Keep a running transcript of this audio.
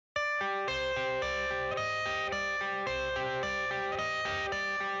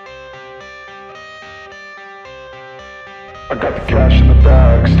I got the cash in the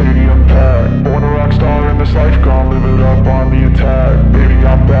bag, stadium packed. Born a rock star in this life, gon' live it up on the attack. Baby,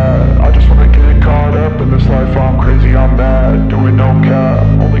 I'm bad, I just wanna get caught up in this life. I'm crazy, I'm mad, doing no cap.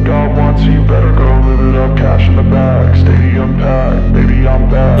 Only got one, so you better go live it up. Cash in the bag, stadium packed. Baby, I'm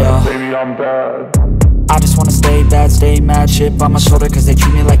bad, yeah. Baby, I'm bad. I just wanna stay bad, stay mad. Chip on my shoulder cause they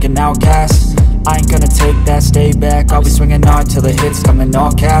treat me like an outcast. I ain't gonna take that, stay back. I'll be swinging hard till the hits come in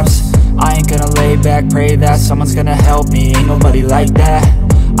all caps. I ain't gonna lay back, pray that someone's gonna help me. Ain't nobody like that.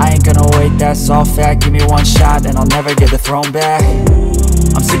 I ain't gonna wait, that's all fact. Give me one shot and I'll never get the throne back.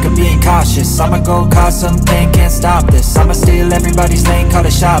 I'm sick of being cautious, I'ma go cause something, can't stop this. I'ma steal everybody's lane, call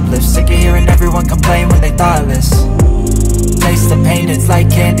it shoplift. Sick of hearing everyone complain when they thoughtless. Taste the pain, it's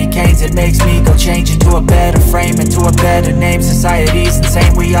like candy canes. It makes me go change into a better frame, into a better name. Society's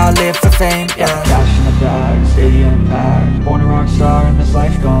insane, we all live for fame, yeah. Cash in the bag, stadium packed. Born a rock star in this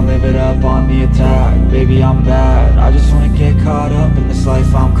life, gon' live it up on the attack. Baby, I'm bad, I just wanna get caught up in this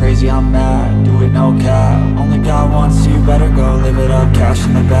life. I'm crazy, I'm mad, do it no cap. Only got one, so you better go live it up. Cash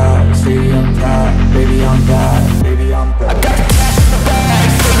in the bag, stadium packed. Baby, I'm bad, baby, I'm bad. I got the cash in the bag,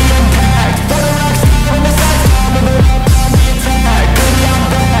 stadium packed. Born a rock star in this life, gon' live it up. Baby, I'm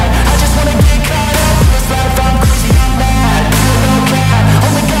bad, I just wanna get caught up in this life. I'm crazy, I'm mad, do it no cap.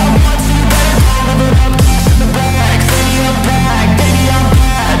 Only got one, so you better go live it up. Cash in the bag, stadium packed. Baby, I'm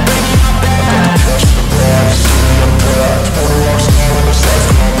bad, baby, I'm bad. Cash in the bag, stadium packed. Born a rock star in this life,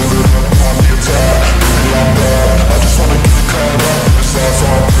 gon' live it up on the attack. Baby, I'm bad, I just wanna get caught up in this life.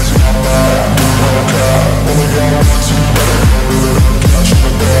 I'm crazy, I'm mad, do it no cap. Only got one, so you better go live it up. Cash in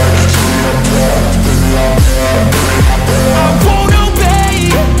the bag, stadium packed. Baby, I'm bad, baby, I'm bad. I won't obey.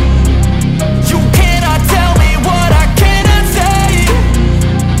 You cannot tell me what I cannot say.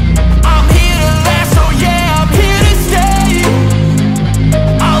 I'm here to last, so yeah, I'm here to stay.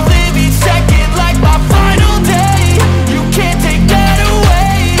 I'll live each second like my final day. You can't take that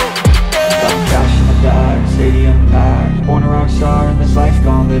away, yeah. Cash in the bag, stadium packed. Born a rock star in this life,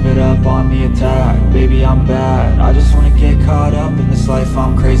 gon' live it up on the attack. Baby, I'm bad, I just wanna get caught up in this life.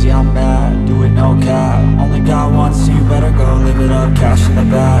 I'm crazy, I'm mad, do it no cap. Only got one, so you better go live it up. Cash in the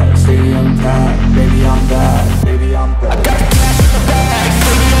bag, stadium packed. Baby, I'm bad, baby, I'm bad. I got the cash in the bag,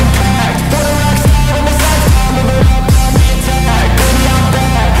 stadium packed. Born a rock star in this life, gon' live it up on the attack. Baby, I'm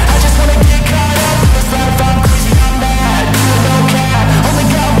bad, I just wanna get caught up in this life. I'm crazy, I'm mad, do it no cap. Only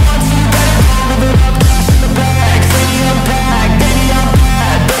got one, so you better go live it up. Cash in the bag, stadium packed. Baby, I'm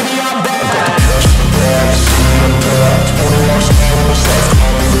bad, baby, I'm bad. I got the cash in the bag, stadium packed. Born a rock star in this life,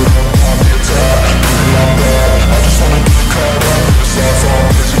 gon' live it up on the attack. Baby, I'm bad, I just wanna get caught up in this life. I'm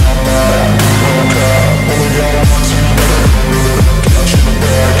crazy, I'm mad, do it no cap. Only got one, so you better go live it up. Cash in the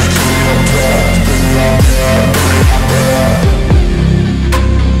bag, stadium packed. Baby, I'm bad, baby, I'm bad.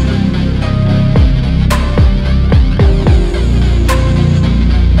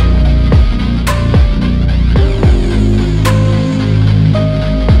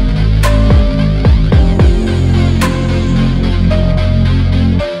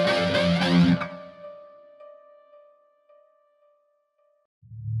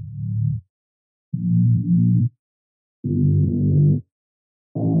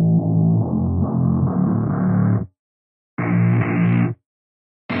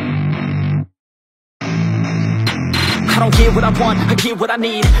 I don't get what I want, I get what I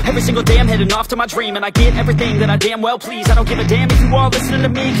need. Every single day I'm heading off to my dream, and I get everything that I damn well please. I don't give a damn if you all listening to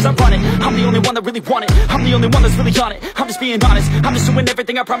me, cause I run it. I'm the only one that really want it, I'm the only one that's really on it. I'm just being honest, I'm just doing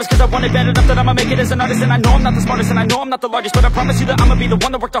everything I promise, cause I want it bad enough that I'ma make it as an artist. And I know I'm not the smartest, and I know I'm not the largest, but I promise you that I'ma be the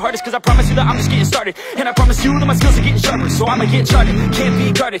one that worked the hardest. Cause I promise you that I'm just getting started, and I promise you that my skills are getting sharper. So I'ma get charted, can't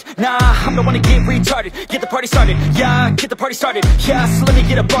be guarded. Nah, I'm the one to get retarded. Get the party started, yeah, get the party started. Yeah, so let me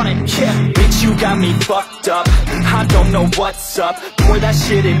get up on it, yeah. Bitch, you got me fucked up, I don't know what's up. Pour that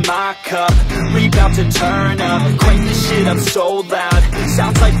shit in my cup, we bout to turn up. Crank this shit up so loud,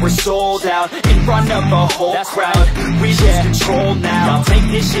 sounds like we're sold out in front of a whole crowd. We lose control now, don't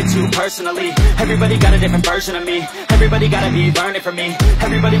take this shit too personally. Everybody got a different version of me, everybody gotta be learning from me.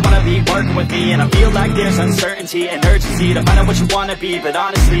 Everybody wanna be working with me, and I feel like there's uncertainty and urgency to find out what you wanna be. But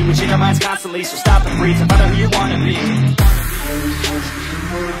honestly, we change our minds constantly, so stop and breathe and find out who you wanna be.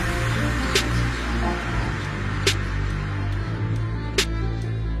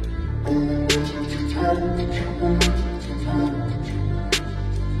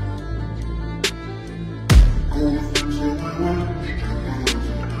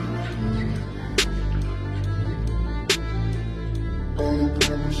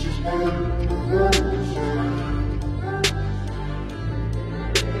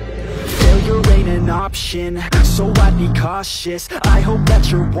 Failure ain't an option, so I'd be cautious. I hope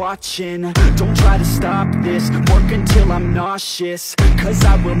that you're watching. Don't try to stop this, work until I'm nauseous. Cause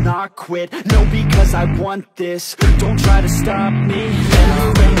I will not quit, no, because I want this. Don't try to stop me,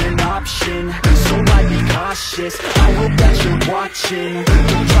 failure ain't an option, so I'd be cautious. I hope that you're watching.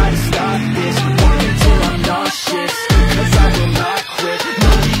 Don't try to stop this, work until I'm nauseous. Cause I will not quit,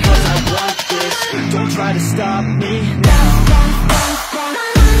 no, because I want this. Don't try to stop me now.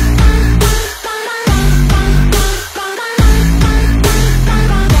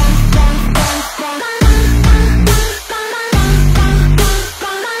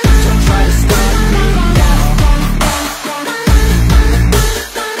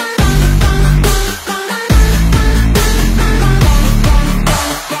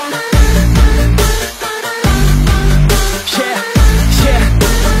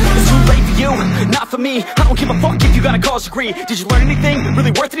 I don't give a fuck if you got a college degree. Did you learn anything?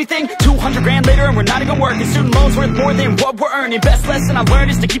 Really worth anything? 200 grand later and we're not even working. Student loans worth more than what we're earning. Best lesson I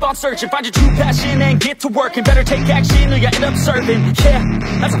learned is to keep on searching. Find your true passion and get to work. And better take action or you end up serving. Yeah,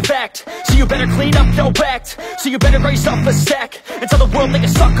 that's a fact. So you better clean up your act. So you better raise yourself a stack. And tell the world they can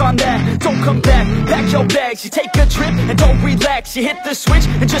suck on that. Don't come back, pack your bags. You take a trip and don't relax. You hit the switch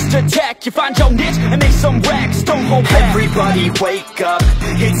and just attack. You find your niche and make some racks. Don't hold back. Everybody wake up,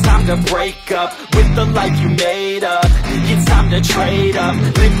 it's time to break up with the life you made up. It's time to trade up,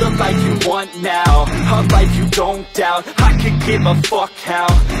 live the life you want now, a life you don't doubt. I could give a fuck how,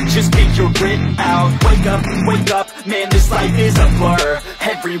 just get your grit out. Wake up, man, this life is a blur.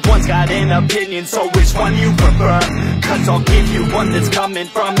 Everyone's got an opinion, so which one you prefer? Cause I'll give you one that's coming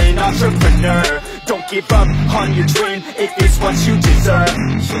from an entrepreneur. Don't give up on your dream if it's what you deserve.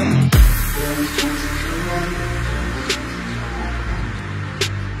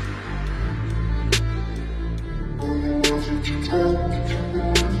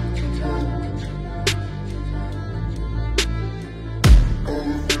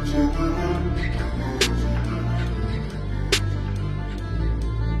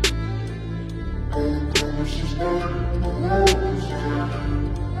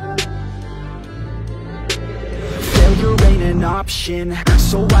 Failure ain't an option,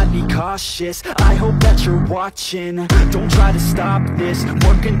 so I'd be cautious. I hope that you're watching. Don't try to stop this,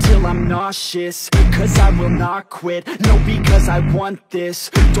 work until I'm nauseous. Cause I will not quit, no, because I want this.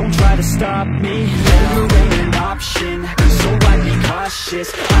 Don't try to stop me, failure ain't an option, so I'd be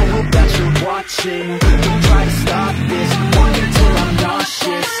cautious. I hope that you're watching. Don't try to stop this, work until I'm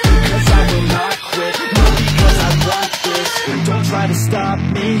nauseous. Cause I will not quit, no, because I want this. Don't try to stop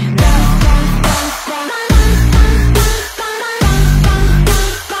me now.